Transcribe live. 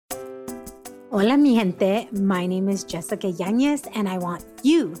Hola, mi gente. My name is Jessica Yanez, and I want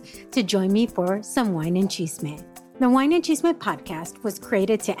you to join me for some Wine and Chisme. The Wine and Chisme podcast was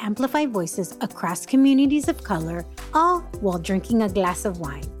created to amplify voices across communities of color, all while drinking a glass of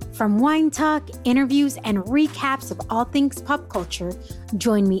wine. From wine talk, interviews, and recaps of all things pop culture,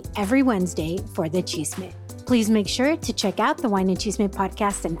 join me every Wednesday for the Chisme. Please make sure to check out the Wine and Chisme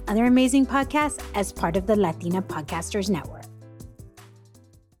podcast and other amazing podcasts as part of the Latina Podcasters Network.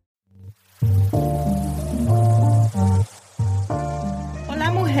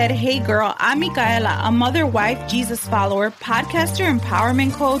 Hola, mujer. Hey, girl. I'm Micaela, a mother, wife, Jesus follower, podcaster,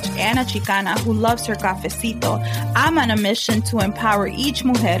 empowerment coach, and a Chicana who loves her cafecito. I'm on a mission to empower each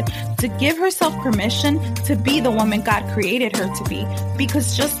mujer to give herself permission to be the woman God created her to be.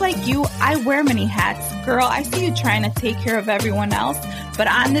 Because just like you, I wear many hats. Girl, I see you trying to take care of everyone else. But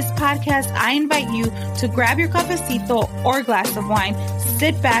on this podcast, I invite you to grab your cafecito or glass of wine,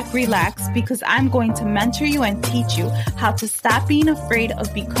 sit back, relax, because I'm going to mentor you and teach you how to stop being afraid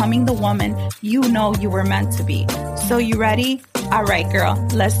of becoming the woman you know you were meant to be. So you ready? All right, girl,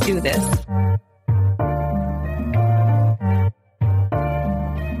 let's do this.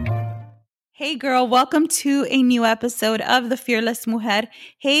 Hey girl, welcome to a new episode of The Fearless Mujer.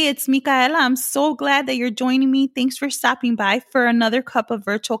 Hey, it's Micaela. I'm so glad that you're joining me. Thanks for stopping by for another cup of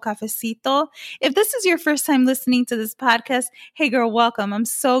virtual cafecito. If this is your first time listening to this podcast, hey girl, welcome. I'm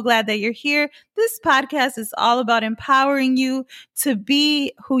so glad that you're here. This podcast is all about empowering you to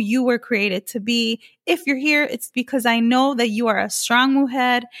be who you were created to be. If you're here, it's because I know that you are a strong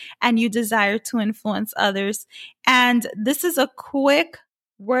mujer and you desire to influence others. And this is a quick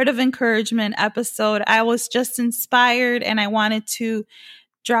word of encouragement episode. I was just inspired and I wanted to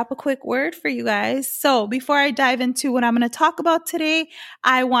drop a quick word for you guys. So before I dive into what I'm going to talk about today,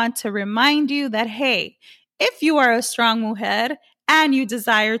 I want to remind you that, hey, if you are a strong mujer and you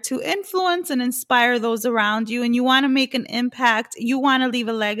desire to influence and inspire those around you, and you want to make an impact, you want to leave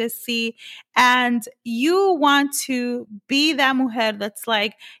a legacy, and you want to be that mujer that's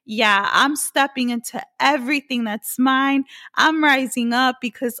like, yeah, I'm stepping into everything that's mine. I'm rising up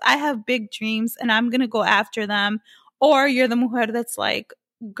because I have big dreams and I'm going to go after them. Or you're the mujer that's like,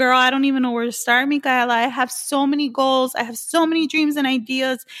 girl, I don't even know where to start, Micaela. I have so many goals. I have so many dreams and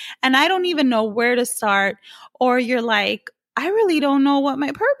ideas, and I don't even know where to start. Or you're like, I really don't know what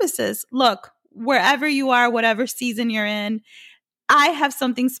my purpose is. Look, wherever you are, whatever season you're in, I have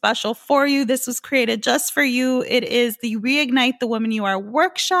something special for you. This was created just for you. It is the Reignite the Woman You Are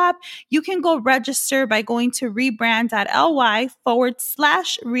workshop. You can go register by going to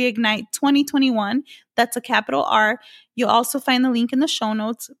rebrand.ly/Reignite 2021. That's a capital R. You'll also find the link in the show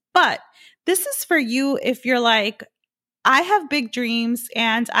notes. But this is for you if you're like, I have big dreams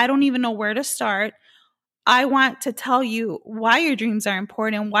and I don't even know where to start. I want to tell you why your dreams are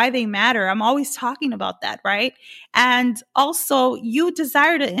important, why they matter. I'm always talking about that, right? And also, you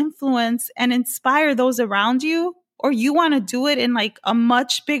desire to influence and inspire those around you, or you want to do it in like a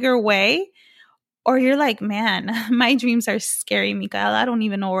much bigger way, or you're like, man, my dreams are scary, Micaela. I don't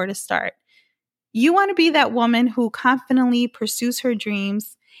even know where to start. You want to be that woman who confidently pursues her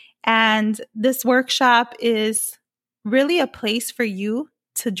dreams. And this workshop is really a place for you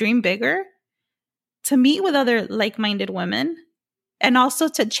to dream bigger, to meet with other like-minded women, and also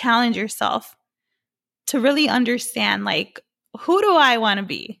to challenge yourself to really understand, like, who do I want to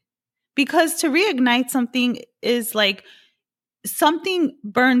be? Because to reignite something is like something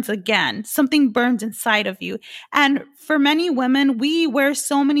burns again, something burns inside of you. And for many women, we wear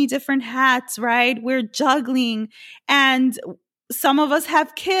so many different hats, right? We're juggling, and some of us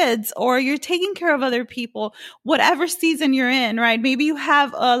have kids, or you're taking care of other people, whatever season you're in, right? Maybe you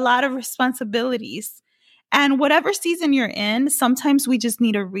have a lot of responsibilities. And whatever season you're in, sometimes we just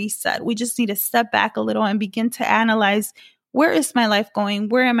need a reset. We just need to step back a little and begin to analyze, where is my life going?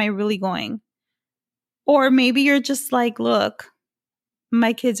 Where am I really going? Or maybe you're just like, look,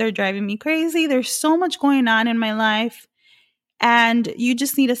 my kids are driving me crazy. There's so much going on in my life, and you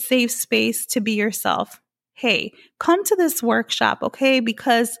just need a safe space to be yourself. Hey, come to this workshop, okay?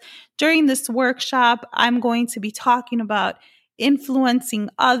 Because during this workshop, I'm going to be talking about influencing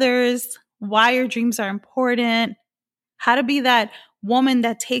others, why your dreams are important, how to be that woman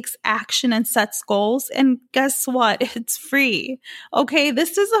that takes action and sets goals. And guess what? It's free. Okay,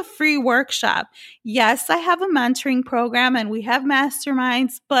 this is a free workshop. Yes, I have a mentoring program and we have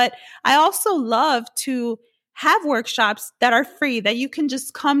masterminds, but I also love to have workshops that are free, that you can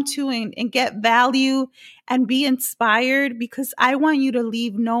just come to and get value and be inspired, because I want you to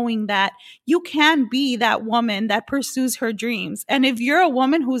leave knowing that you can be that woman that pursues her dreams. And if you're a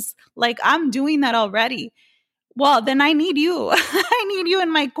woman who's like, I'm doing that already, well, then I need you. I need you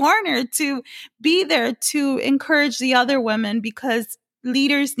in my corner to be there to encourage the other women, because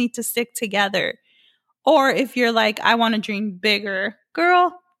leaders need to stick together. Or if you're like, I want to dream bigger,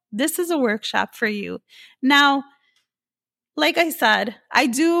 girl, this is a workshop for you. Now, like I said, I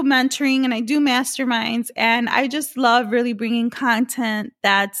do mentoring and I do masterminds, and I just love really bringing content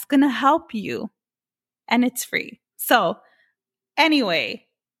that's going to help you, and it's free. So anyway,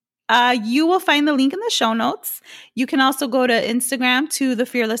 you will find the link in the show notes. You can also go to Instagram to the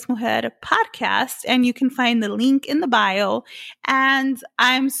Fearless Mujer podcast, and you can find the link in the bio. And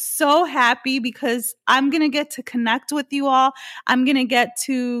I'm so happy because I'm going to get to connect with you all. I'm going to get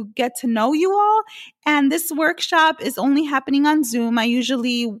to know you all. And this workshop is only happening on Zoom. I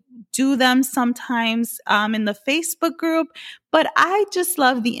usually do them sometimes in the Facebook group, but I just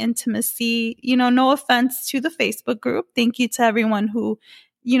love the intimacy. No offense to the Facebook group. Thank you to everyone who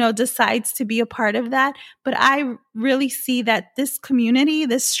decides to be a part of that. But I really see that this community,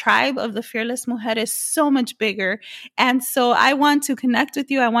 this tribe of the Fearless Mujer is so much bigger. And so I want to connect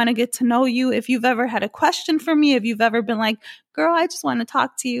with you. I want to get to know you. If you've ever had a question for me, if you've ever been like, girl, I just want to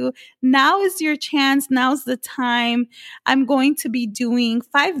talk to you, now is your chance. Now's the time. I'm going to be doing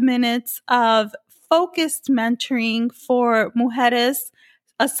 5 minutes of focused mentoring for mujeres,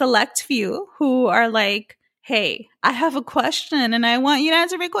 a select few who are like, hey, I have a question and I want you to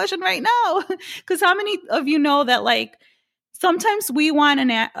answer my question right now. Because how many of you know that like sometimes we want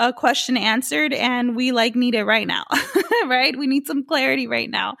a question answered and we like need it right now, right? We need some clarity right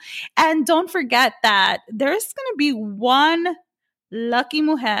now. And don't forget that there's going to be one lucky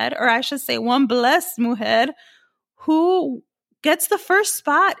mujer, or I should say one blessed mujer, who gets the first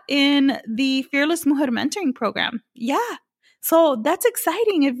spot in the Fearless Mujer Mentoring Program. Yeah. So that's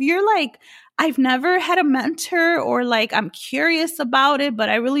exciting. If you're like, I've never had a mentor, or like I'm curious about it, but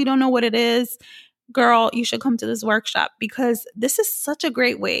I really don't know what it is, girl, you should come to this workshop, because this is such a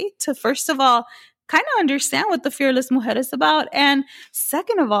great way to, first of all, kind of understand what the Fearless Mujer is about. And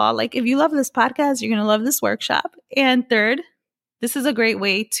second of all, like if you love this podcast, you're going to love this workshop. And third, this is a great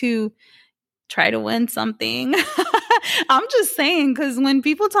way to try to win something. I'm just saying, because when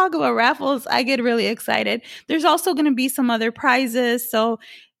people talk about raffles, I get really excited. There's also going to be some other prizes. So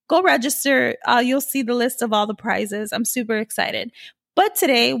go register. You'll see the list of all the prizes. I'm super excited. But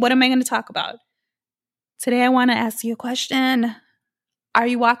today, what am I going to talk about? Today, I want to ask you a question. Are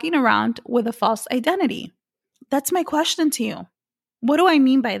you walking around with a false identity? That's my question to you. What do I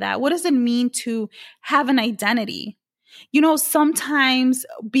mean by that? What does it mean to have an identity? Sometimes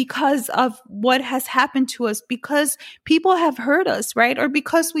because of what has happened to us, because people have hurt us, right? Or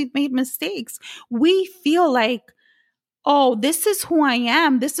because we've made mistakes, we feel like, oh, this is who I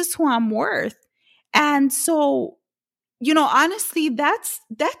am. This is who I'm worth. And so, honestly, that's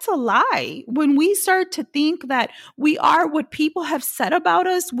a lie. When we start to think that we are what people have said about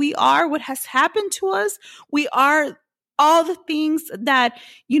us, we are what has happened to us, we are all the things that,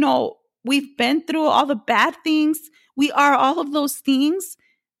 we've been through, all the bad things, we are all of those things.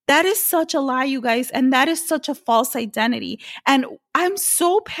 That is such a lie, you guys. And that is such a false identity. And I'm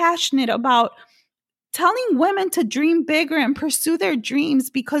so passionate about telling women to dream bigger and pursue their dreams,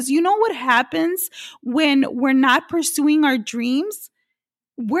 because you know what happens when we're not pursuing our dreams?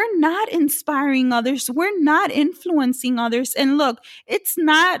 We're not inspiring others. We're not influencing others. And look, it's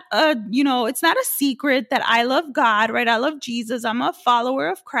not a secret that I love God, right? I love Jesus. I'm a follower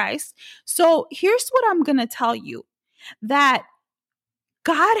of Christ. So here's what I'm going to tell you, that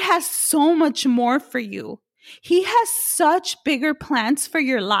God has so much more for you. He has such bigger plans for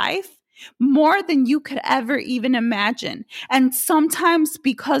your life, more than you could ever even imagine. And sometimes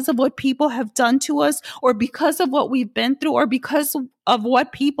because of what people have done to us, or because of what we've been through, or because of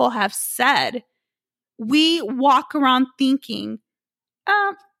what people have said, we walk around thinking,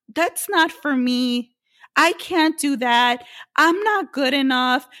 that's not for me. I can't do that. I'm not good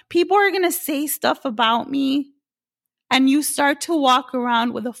enough. People are going to say stuff about me. And you start to walk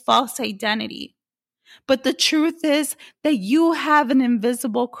around with a false identity. But the truth is that you have an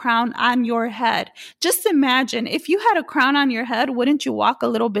invisible crown on your head. Just imagine, if you had a crown on your head, wouldn't you walk a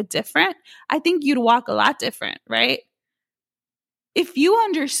little bit different? I think you'd walk a lot different, right? If you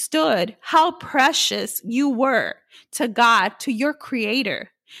understood how precious you were to God, to your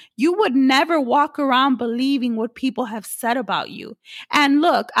Creator, you would never walk around believing what people have said about you. And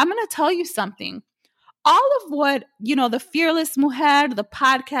look, I'm going to tell you something. All of what, the Fearless Mujer, the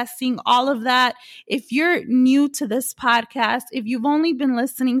podcasting, all of that, if you're new to this podcast, if you've only been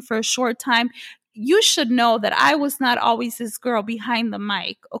listening for a short time, you should know that I was not always this girl behind the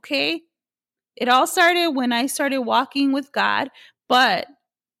mic, okay? It all started when I started walking with God, but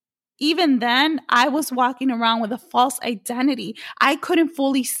even then, I was walking around with a false identity. I couldn't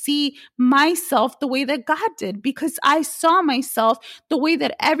fully see myself the way that God did because I saw myself the way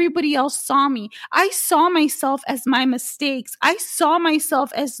that everybody else saw me. I saw myself as my mistakes. I saw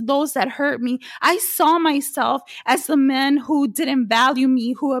myself as those that hurt me. I saw myself as the men who didn't value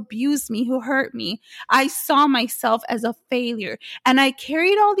me, who abused me, who hurt me. I saw myself as a failure. And I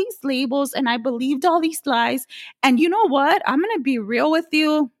carried all these labels and I believed all these lies. And you know what? I'm going to be real with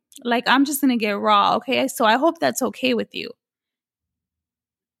you. Like, I'm just going to get raw, okay? So I hope that's okay with you.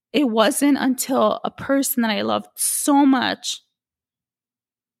 It wasn't until a person that I loved so much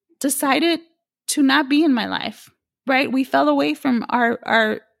decided to not be in my life, right? We fell away from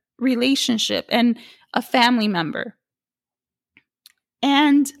our relationship and a family member.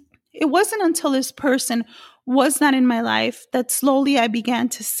 And it wasn't until this person was not in my life that slowly I began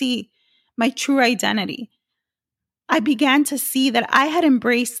to see my true identity. I began to see that I had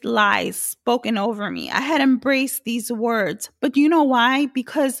embraced lies spoken over me. I had embraced these words. But you know why?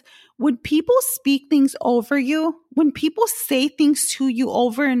 Because when people speak things over you, when people say things to you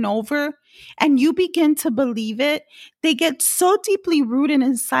over and over, and you begin to believe it, they get so deeply rooted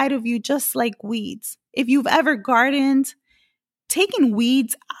inside of you, just like weeds. If you've ever gardened, taking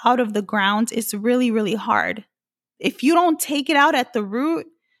weeds out of the ground is really, really hard. If you don't take it out at the root,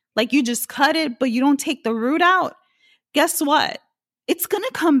 like you just cut it, but you don't take the root out, guess what? It's going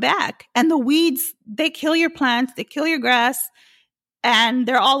to come back. And the weeds, they kill your plants, they kill your grass, and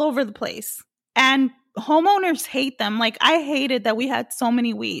they're all over the place. And homeowners hate them. Like, I hated that we had so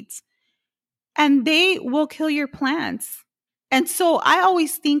many weeds. And they will kill your plants. And so I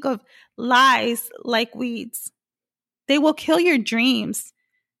always think of lies like weeds. They will kill your dreams.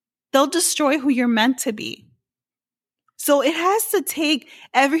 They'll destroy who you're meant to be. So it has to take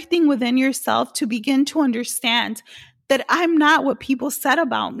everything within yourself to begin to understand that I'm not what people said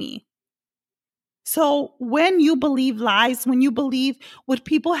about me. So when you believe lies, when you believe what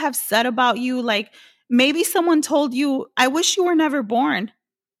people have said about you, like maybe someone told you, I wish you were never born,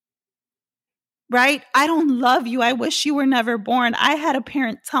 right? I don't love you. I wish you were never born. I had a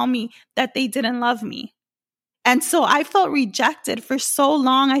parent tell me that they didn't love me. And so I felt rejected for so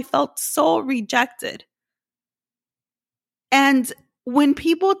long. I felt so rejected. And when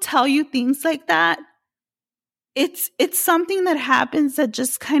people tell you things like that, it's something that happens that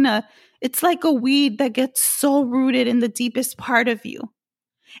just kind of, it's like a weed that gets so rooted in the deepest part of you.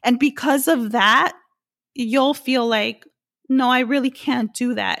 And because of that, you'll feel like, no, I really can't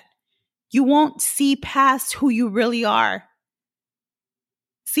do that. You won't see past who you really are.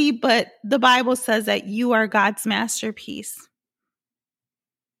 See, but the Bible says that you are God's masterpiece.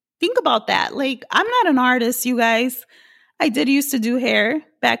 Think about that. Like, I'm not an artist, you guys. I did used to do hair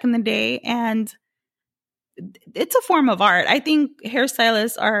back in the day, and it's a form of art. I think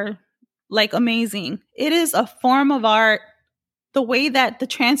hairstylists are like amazing. It is a form of art. The way that the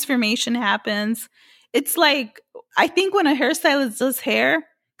transformation happens, it's like, I think when a hairstylist does hair,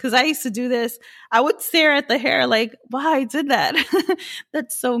 because I used to do this, I would stare at the hair like, wow, I did that.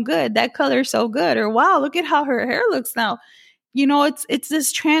 That's so good. That color's so good. Or wow, look at how her hair looks now. You know, it's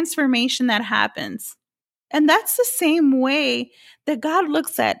this transformation that happens. And that's the same way that God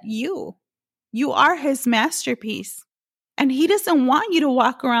looks at you. You are his masterpiece. And he doesn't want you to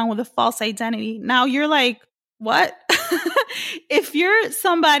walk around with a false identity. Now you're like, what? If you're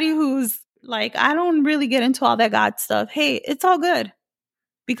somebody who's like, I don't really get into all that God stuff, hey, it's all good.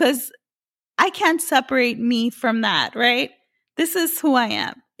 Because I can't separate me from that, right? This is who I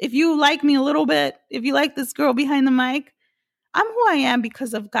am. If you like me a little bit, if you like this girl behind the mic, I'm who I am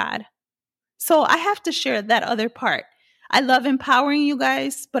because of God. So I have to share that other part. I love empowering you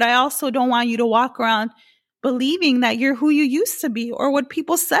guys, but I also don't want you to walk around believing that you're who you used to be or what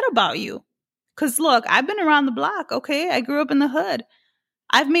people said about you. Because look, I've been around the block, okay? I grew up in the hood.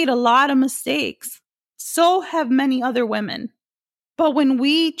 I've made a lot of mistakes. So have many other women. But when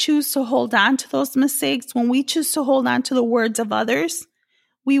we choose to hold on to those mistakes, when we choose to hold on to the words of others,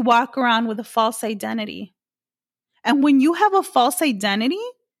 we walk around with a false identity. And when you have a false identity,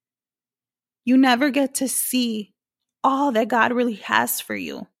 you never get to see all that God really has for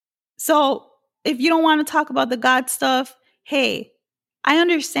you. So if you don't want to talk about the God stuff, hey, I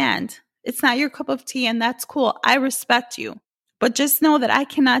understand. It's not your cup of tea, and that's cool. I respect you. But just know that I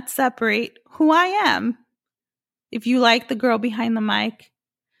cannot separate who I am. If you like the girl behind the mic,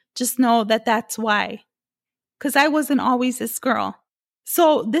 just know that that's why. Because I wasn't always this girl.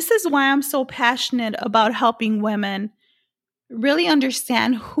 So this is why I'm so passionate about helping women really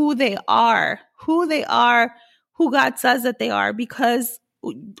understand who they are, who God says that they are. Because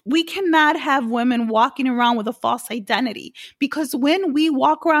we cannot have women walking around with a false identity, because when we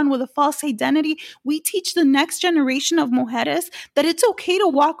walk around with a false identity, we teach the next generation of mujeres that it's okay to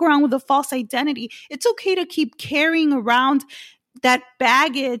walk around with a false identity. It's okay to keep carrying around that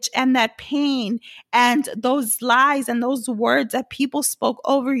baggage and that pain and those lies and those words that people spoke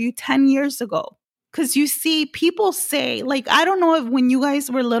over you 10 years ago. Because you see, people say, like, I don't know if when you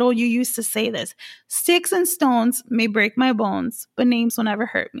guys were little, you used to say this: sticks and stones may break my bones, but names will never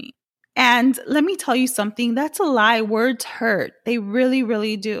hurt me. And let me tell you something, that's a lie. Words hurt. They really,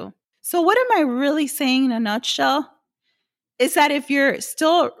 really do. So what am I really saying in a nutshell? Is that if you're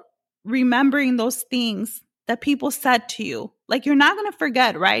still remembering those things that people said to you, like, you're not going to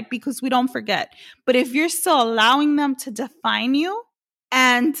forget, right? Because we don't forget. But if you're still allowing them to define you,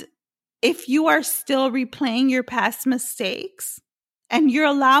 and if you are still replaying your past mistakes, and you're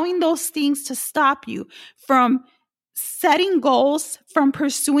allowing those things to stop you from setting goals, from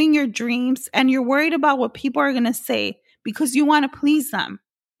pursuing your dreams, and you're worried about what people are going to say because you want to please them,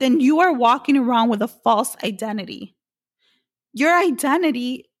 then you are walking around with a false identity. Your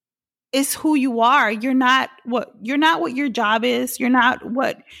identity is who you are. You're not what your job is. You're not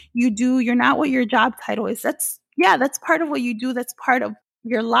what you do. You're not what your job title is. That's part of what you do. That's part of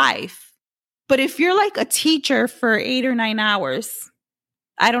your life. But if you're like a teacher for 8 or 9 hours,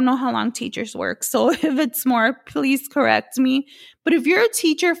 I don't know how long teachers work, so if it's more, please correct me. But if you're a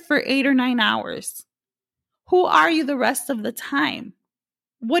teacher for 8 or 9 hours, who are you the rest of the time?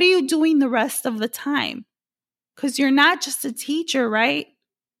 What are you doing the rest of the time? Because you're not just a teacher, right?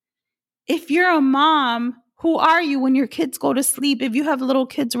 If you're a mom, who are you when your kids go to sleep? If you have little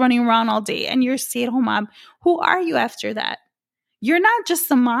kids running around all day and you're a stay-at-home mom, who are you after that? You're not just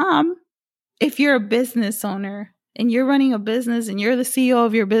a mom. If you're a business owner and you're running a business and you're the CEO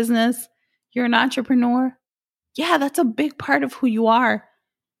of your business, you're an entrepreneur. Yeah, that's a big part of who you are.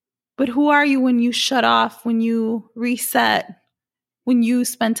 But who are you when you shut off, when you reset, when you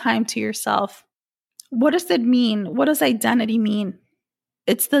spend time to yourself? What does it mean? What does identity mean?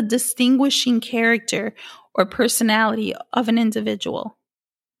 It's the distinguishing character or personality of an individual.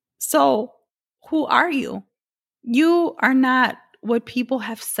 So, who are you? You are not what people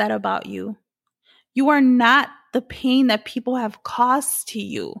have said about you. You are not the pain that people have caused to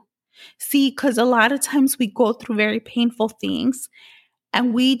you. See, because a lot of times we go through very painful things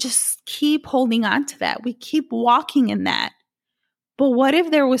and we just keep holding on to that. We keep walking in that. But what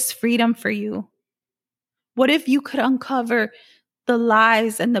if there was freedom for you? What if you could uncover the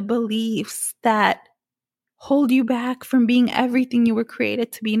lies and the beliefs that hold you back from being everything you were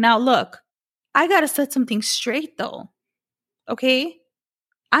created to be? Now, look, I got to set something straight though, okay?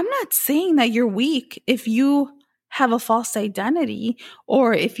 I'm not saying that you're weak if you have a false identity,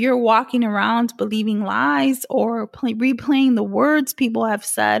 or if you're walking around believing lies, or replaying the words people have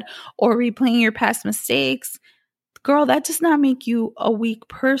said, or replaying your past mistakes. Girl, that does not make you a weak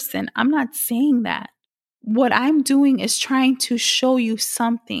person. I'm not saying that. What I'm doing is trying to show you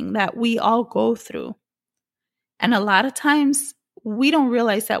something that we all go through. And a lot of times we don't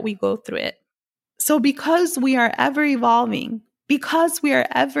realize that we go through it. So because we are ever evolving, because we are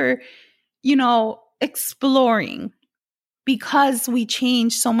ever, exploring, because we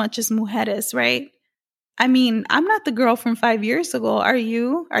change so much as mujeres, right? I mean, I'm not the girl from 5 years ago. Are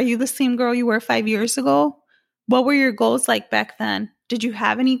you? Are you the same girl you were 5 years ago? What were your goals like back then? Did you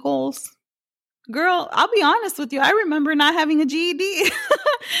have any goals? Girl, I'll be honest with you. I remember not having a GED.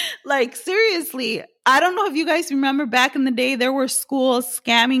 Like, seriously. I don't know if you guys remember back in the day, there were schools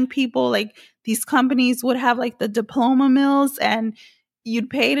scamming people. Like, these companies would have like the diploma mills and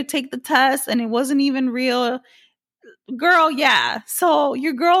you'd pay to take the test and it wasn't even real. Girl, yeah. So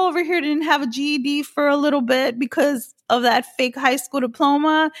your girl over here didn't have a GED for a little bit because of that fake high school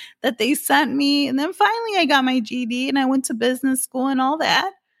diploma that they sent me. And then finally I got my GED and I went to business school and all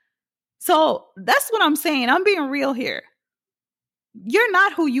that. So that's what I'm saying. I'm being real here. You're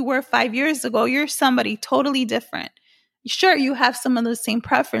not who you were 5 years ago. You're somebody totally different. Sure, you have some of the same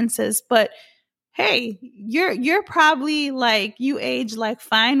preferences, but hey, you're probably like, you age like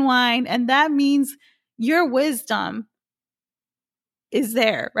fine wine, and that means your wisdom is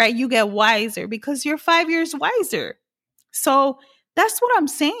there, right? You get wiser because you're 5 years wiser. So that's what I'm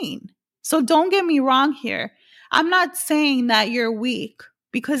saying. So don't get me wrong here. I'm not saying that you're weak,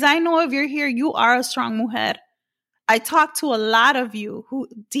 because I know if you're here, you are a strong mujer. I talk to a lot of you who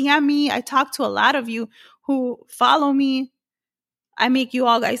DM me. I talk to a lot of you who follow me. I make you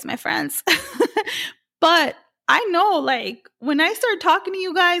all guys my friends. But I know, like, when I start talking to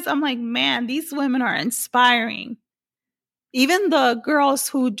you guys, I'm like, man, these women are inspiring. Even the girls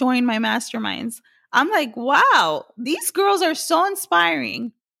who join my masterminds, I'm like, wow, these girls are so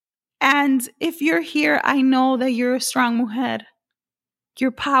inspiring. And if you're here, I know that you're a strong mujer.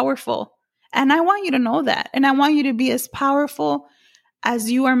 You're powerful. And I want you to know that. And I want you to be as powerful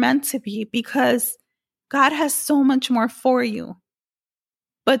as you are meant to be, because God has so much more for you.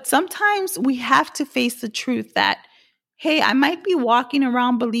 But sometimes we have to face the truth that, hey, I might be walking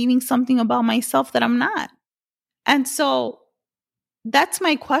around believing something about myself that I'm not. And so that's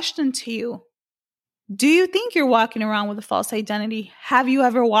my question to you. Do you think you're walking around with a false identity? Have you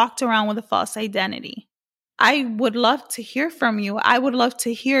ever walked around with a false identity? I would love to hear from you. I would love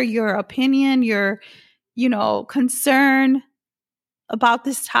to hear your opinion, your, concern about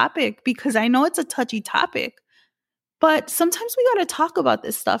this topic, because I know it's a touchy topic. But sometimes we got to talk about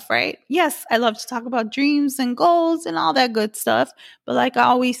this stuff, right? Yes, I love to talk about dreams and goals and all that good stuff. But like I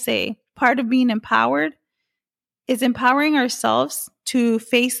always say, part of being empowered is empowering ourselves to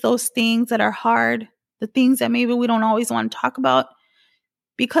face those things that are hard, the things that maybe we don't always want to talk about,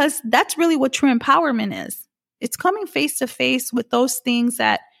 because that's really what true empowerment is. It's coming face to face with those things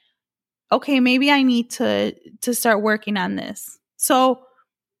that, okay, maybe I need to start working on this. So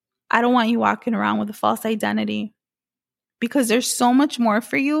I don't want you walking around with a false identity, because there's so much more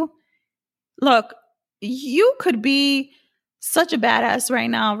for you. Look, you could be such a badass right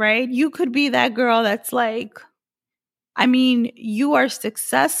now, right? You could be that girl that's like, you are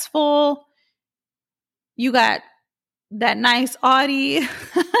successful. You got that nice Audi.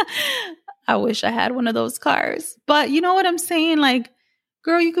 I wish I had one of those cars. But you know what I'm saying? Like,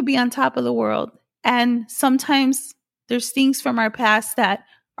 girl, you could be on top of the world. And sometimes there's things from our past that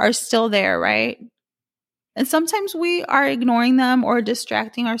are still there, right? And sometimes we are ignoring them or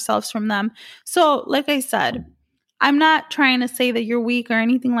distracting ourselves from them. So, like I said, I'm not trying to say that you're weak or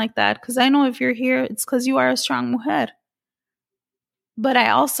anything like that, because I know if you're here, it's because you are a strong mujer. But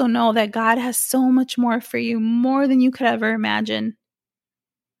I also know that God has so much more for you, more than you could ever imagine.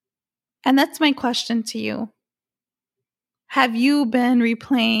 And that's my question to you. Have you been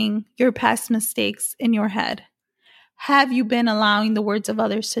replaying your past mistakes in your head? Have you been allowing the words of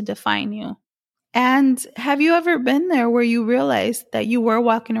others to define you? And have you ever been there where you realized that you were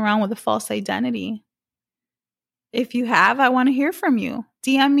walking around with a false identity? If you have, I want to hear from you.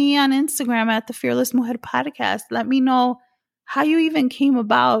 DM me on Instagram at the Fearless Mujer Podcast. Let me know how you even came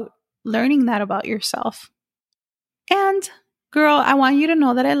about learning that about yourself. And girl, I want you to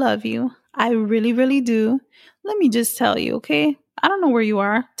know that I love you. I really, really do. Let me just tell you, okay? I don't know where you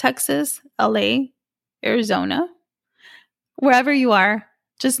are. Texas, LA, Arizona, wherever you are.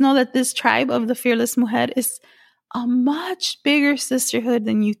 Just know that this tribe of the Fearless Mujer is a much bigger sisterhood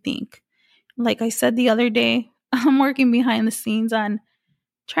than you think. Like I said the other day, I'm working behind the scenes on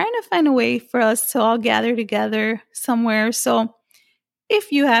trying to find a way for us to all gather together somewhere. So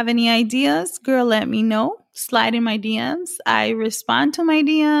if you have any ideas, girl, let me know. Slide in my DMs. I respond to my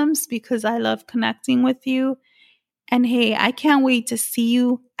DMs because I love connecting with you. And hey, I can't wait to see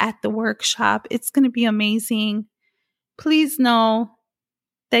you at the workshop. It's going to be amazing. Please know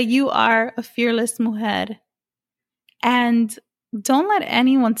that you are a fearless mujer. And don't let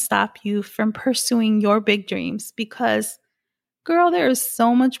anyone stop you from pursuing your big dreams, because, girl, there is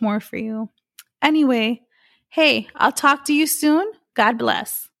so much more for you. Anyway, hey, I'll talk to you soon. God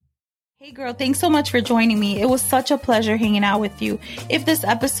bless. Hey girl, thanks so much for joining me. It was such a pleasure hanging out with you. If this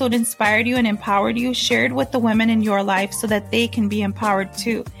episode inspired you and empowered you, share it with the women in your life so that they can be empowered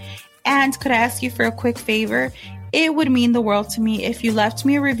too. And could I ask you for a quick favor? It would mean the world to me if you left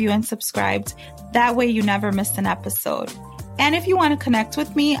me a review and subscribed. That way you never missed an episode. And if you want to connect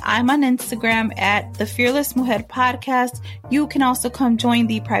with me, I'm on Instagram at the Fearless Mujer Podcast. You can also come join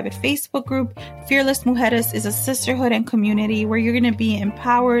the private Facebook group. Fearless Mujeres is a sisterhood and community where you're going to be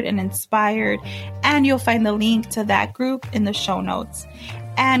empowered and inspired. And you'll find the link to that group in the show notes.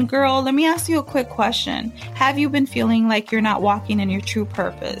 And girl, let me ask you a quick question. Have you been feeling like you're not walking in your true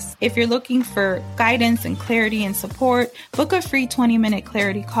purpose? If you're looking for guidance and clarity and support, book a free 20-minute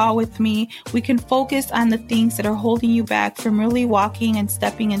clarity call with me. We can focus on the things that are holding you back from really walking and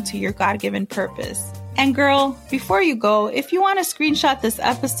stepping into your God-given purpose. And girl, before you go, if you want to screenshot this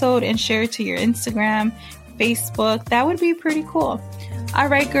episode and share it to your Instagram, Facebook, that would be pretty cool. All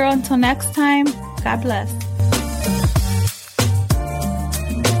right, girl, until next time, God bless.